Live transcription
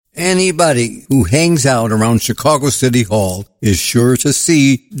Anybody who hangs out around Chicago City Hall is sure to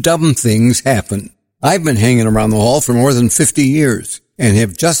see dumb things happen. I've been hanging around the hall for more than 50 years and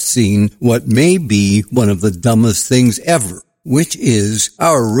have just seen what may be one of the dumbest things ever, which is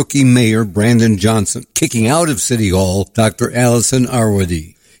our rookie mayor, Brandon Johnson, kicking out of City Hall Dr. Allison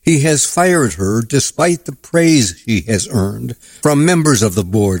Arwady. He has fired her despite the praise she has earned from members of the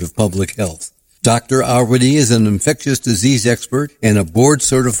Board of Public Health. Dr. Arwady is an infectious disease expert and a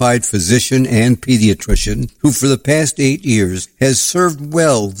board-certified physician and pediatrician who for the past 8 years has served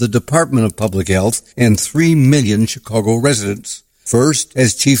well the Department of Public Health and 3 million Chicago residents. First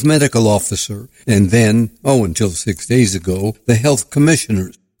as chief medical officer and then, until 6 days ago, the health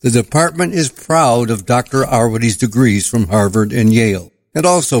commissioners. The department is proud of Dr. Arwady's degrees from Harvard and Yale, and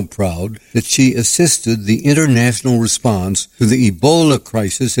also proud that she assisted the international response to the Ebola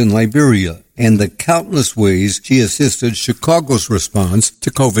crisis in Liberia and the countless ways she assisted Chicago's response to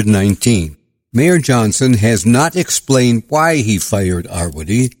COVID-19. Mayor Johnson has not explained why he fired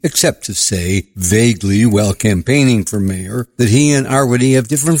Arwady, except to say, vaguely while campaigning for mayor, that he and Arwady have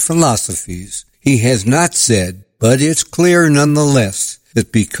different philosophies. He has not said, but it's clear nonetheless,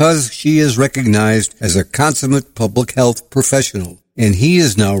 that because she is recognized as a consummate public health professional, and he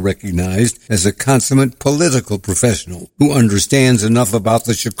is now recognized as a consummate political professional who understands enough about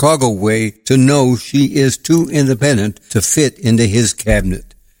the Chicago way to know she is too independent to fit into his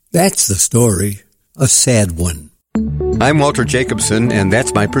cabinet. That's the story. A sad one. I'm Walter Jacobson, and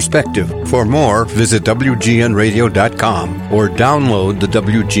that's my perspective. For more, visit WGNradio.com or download the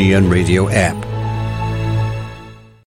WGN Radio app.